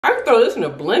I can throw this in a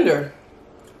blender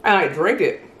and I drink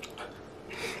it.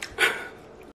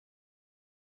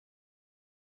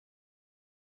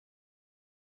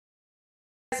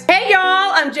 Hey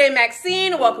y'all, I'm J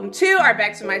Maxine. Welcome to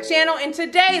back to my channel. In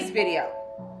today's video,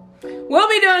 we'll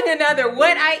be doing another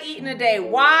what I eat in a day.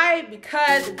 Why?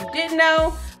 Because if you didn't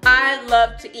know, I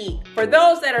love to eat. For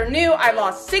those that are new, I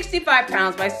lost 65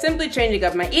 pounds by simply changing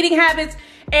up my eating habits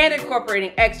and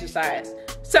incorporating exercise.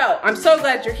 So I'm so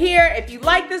glad you're here. If you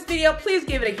like this video, please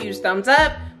give it a huge thumbs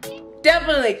up.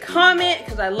 Definitely comment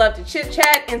because I love to chit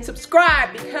chat, and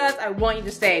subscribe because I want you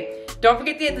to stay. Don't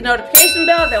forget to hit the notification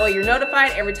bell, that way you're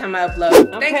notified every time I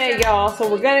upload. Okay y'all, so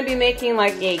we're gonna be making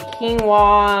like a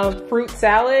quinoa fruit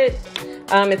salad.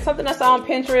 It's something I saw on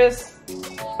Pinterest.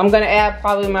 I'm gonna add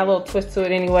probably my little twist to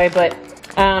it anyway, but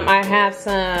I have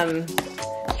some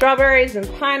strawberries and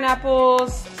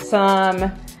pineapples,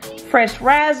 some fresh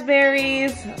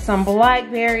raspberries, some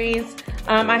blackberries.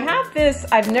 I have this,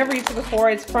 I've never used it before.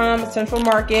 It's from Central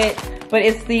Market, but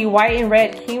it's the white and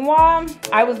red quinoa.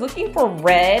 I was looking for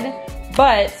red,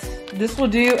 but this will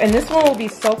do, and this one will be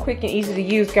so quick and easy to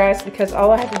use, guys, because all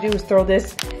I have to do is throw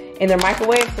this in the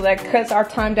microwave, so that cuts our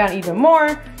time down even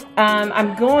more.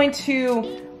 I'm going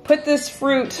to put this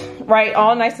fruit, right,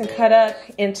 all nice and cut up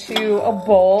into a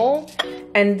bowl,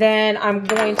 and then I'm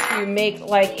going to make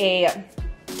like a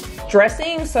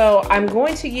dressing. So I'm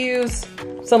going to use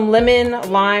some lemon,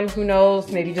 lime, who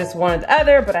knows, maybe just one or the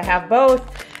other, but I have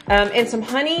both, and some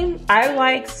honey. I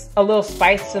like a little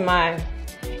spice to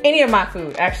any of my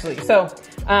food, actually. So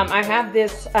I have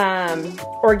this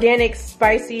organic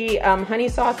spicy honey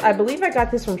sauce. I believe I got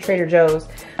this from Trader Joe's,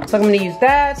 so I'm gonna use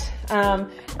that. I'm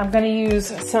gonna use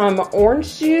some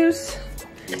orange juice,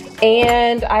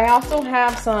 and I also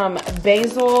have some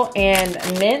basil and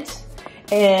mint.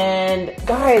 And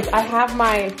guys, I have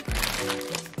my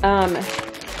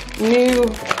new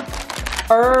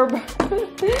herb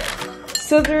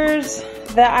scissors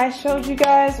that I showed you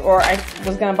guys, or I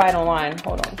was gonna buy it online.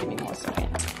 Hold on, give me 1 second.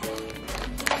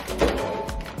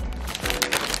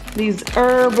 These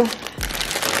herb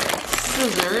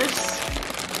scissors.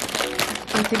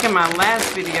 I think in my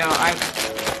last video,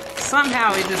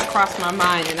 somehow it just crossed my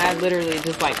mind, and I literally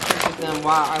just like purchased them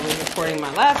while I was recording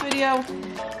my last video.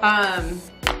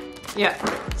 Yeah,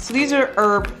 so these are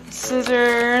herb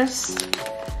scissors.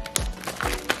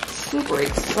 Super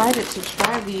excited to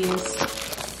try these.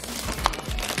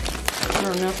 I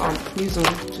don't know if I'll use them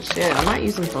just yet. I might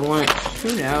use them for lunch,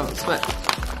 who knows, but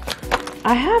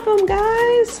I have them,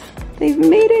 guys. They've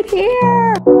made it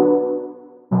here.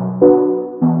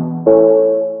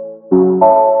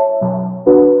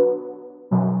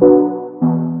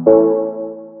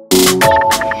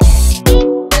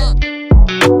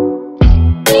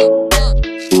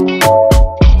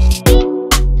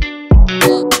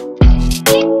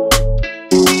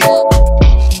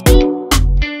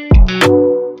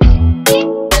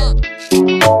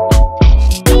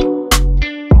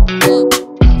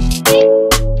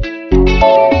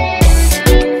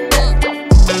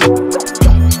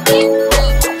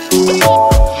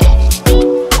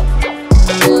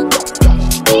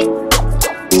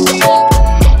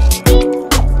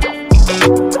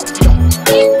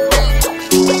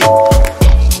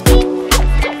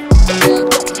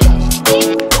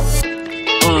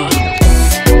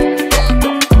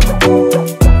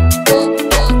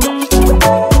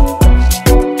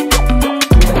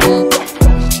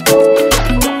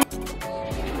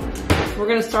 We're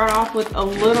gonna start off with a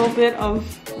little bit of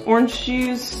orange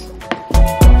juice.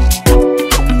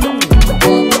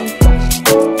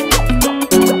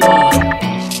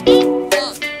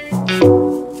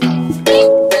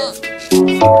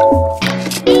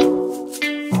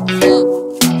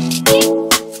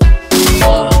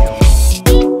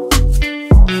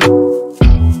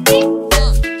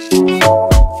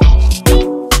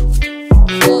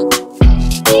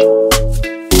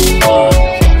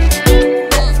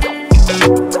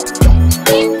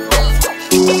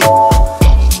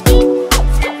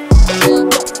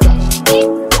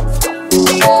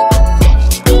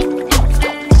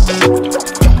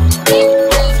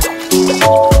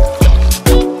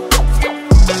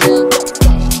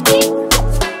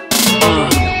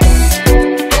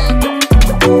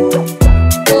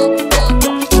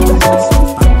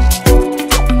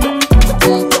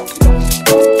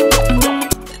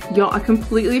 Y'all, I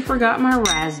completely forgot my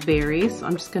raspberries, so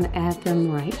I'm just gonna add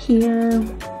them right here.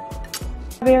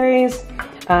 Berries,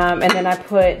 and then I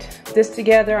put this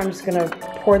together. I'm just gonna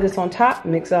pour this on top,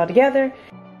 mix it all together.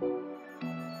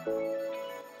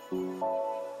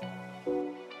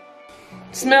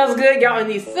 Smells good, y'all, and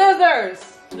these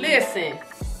scissors. Listen,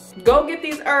 go get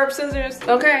these herb scissors,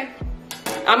 okay?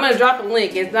 I'm gonna drop a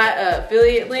link. It's not an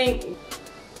affiliate link.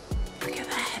 Look at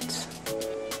that.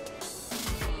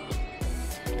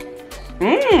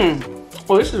 Mmm.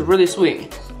 Oh, this is really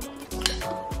sweet.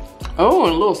 Oh,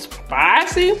 and a little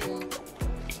spicy.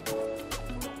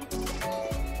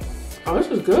 Oh, this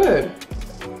is good.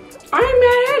 I ain't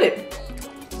mad at it.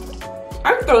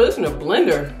 I can throw this in a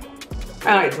blender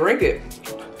and like drink it.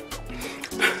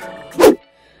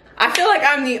 I feel like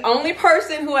I'm the only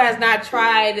person who has not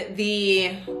tried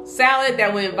the salad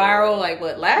that went viral like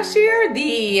what, last year?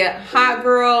 The hot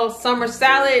girl summer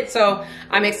salad. So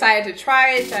I'm excited to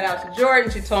try it. Shout out to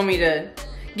Jordan. She told me to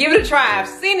give it a try. I've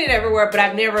seen it everywhere, but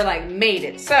I've never like made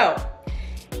it. So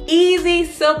easy,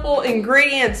 simple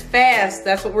ingredients, fast.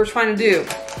 That's what we're trying to do.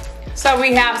 So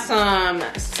we have some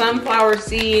sunflower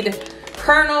seed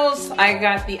kernels. I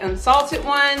got the unsalted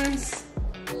ones.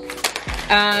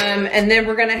 And then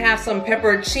we're gonna have some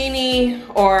pepperoncini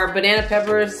or banana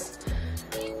peppers.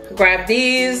 Grab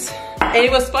these. And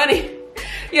it was funny.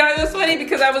 You know, it was funny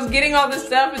because I was getting all this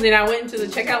stuff and then I went into the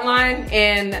checkout line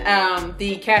and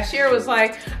the cashier was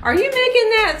like, are you making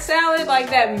that salad like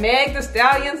that Meg the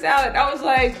Stallion salad? I was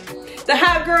like, the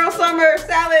hot girl summer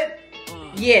salad?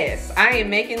 Yes, I am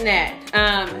making that.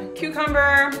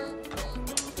 Cucumber,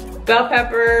 bell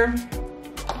pepper,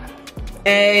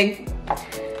 egg,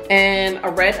 and a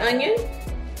red onion,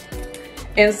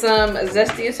 and some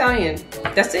zesty Italian.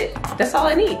 That's it. That's all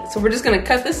I need. So we're just gonna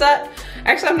cut this up.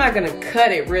 Actually, I'm not gonna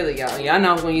cut it really, y'all. Y'all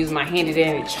know I'm gonna use my handy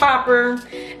dandy chopper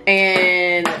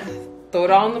and throw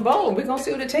it all in the bowl. We're gonna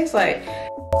see what it tastes like.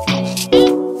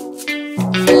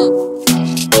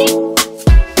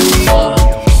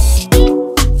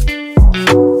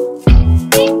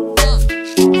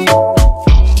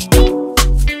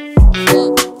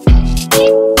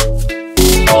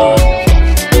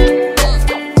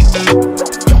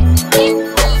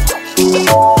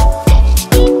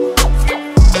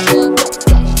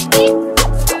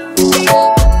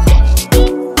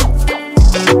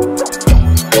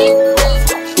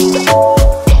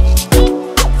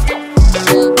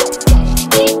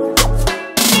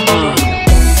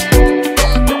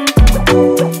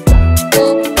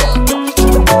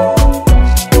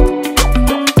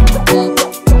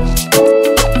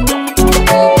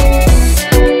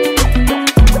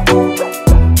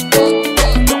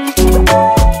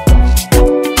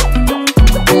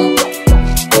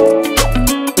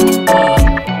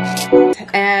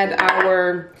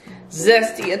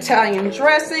 Zesty Italian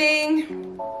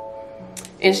dressing.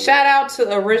 And shout out to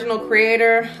the original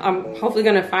creator. I'm hopefully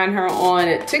gonna find her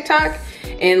on TikTok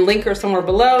and link her somewhere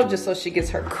below just so she gets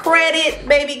her credit,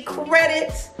 baby,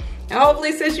 credits. And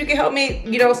hopefully sis, you can help me,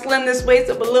 you know, slim this waist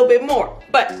up a little bit more.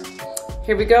 But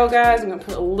here we go, guys. I'm gonna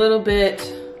put a little bit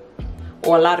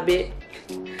or a lot of bit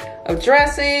of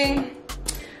dressing.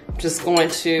 I'm just going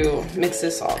to mix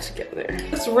this all together.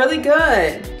 It's really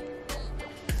good.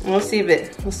 We'll see if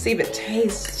it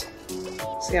tastes.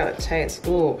 See how it tastes.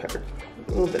 Ooh, pepper.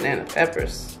 Ooh, banana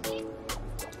peppers.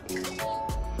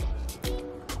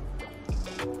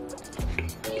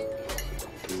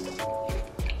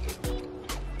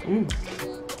 Mm.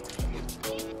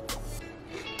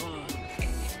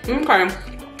 Okay.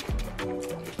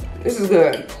 This is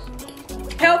good.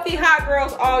 Healthy hot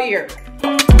girls all year.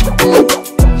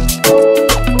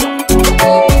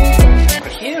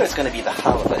 Here is going to be the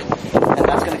halibut. And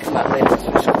that's going to come out later as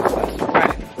fish class.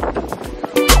 Right.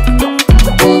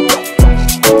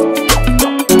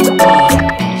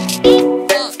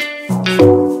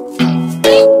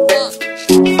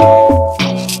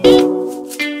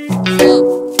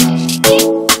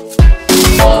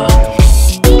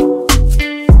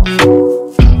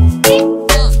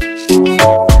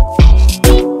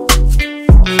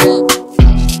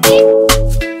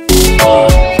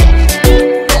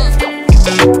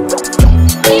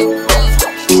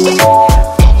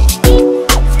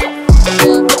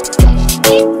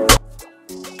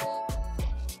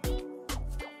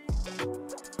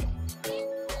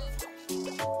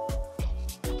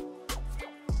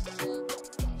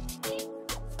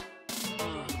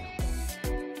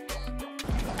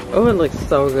 Oh, it looks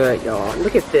so good, y'all.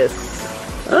 Look at this.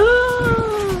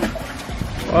 Oh,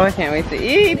 I can't wait to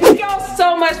eat. Thank y'all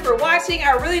so much for watching.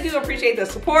 I really do appreciate the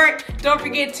support. Don't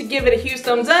forget to give it a huge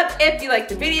thumbs up if you liked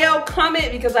the video.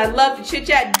 Comment because I love to chit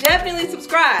chat. Definitely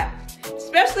subscribe,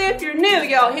 especially if you're new,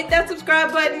 y'all. Hit that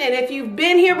subscribe button. And if you've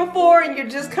been here before and you're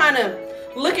just kind of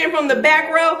looking from the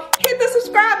back row, hit the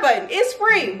subscribe button. It's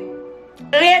free.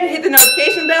 And hit the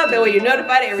notification bell, that way you're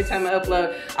notified every time I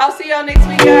upload. I'll see y'all next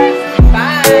week, guys.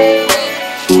 Bye.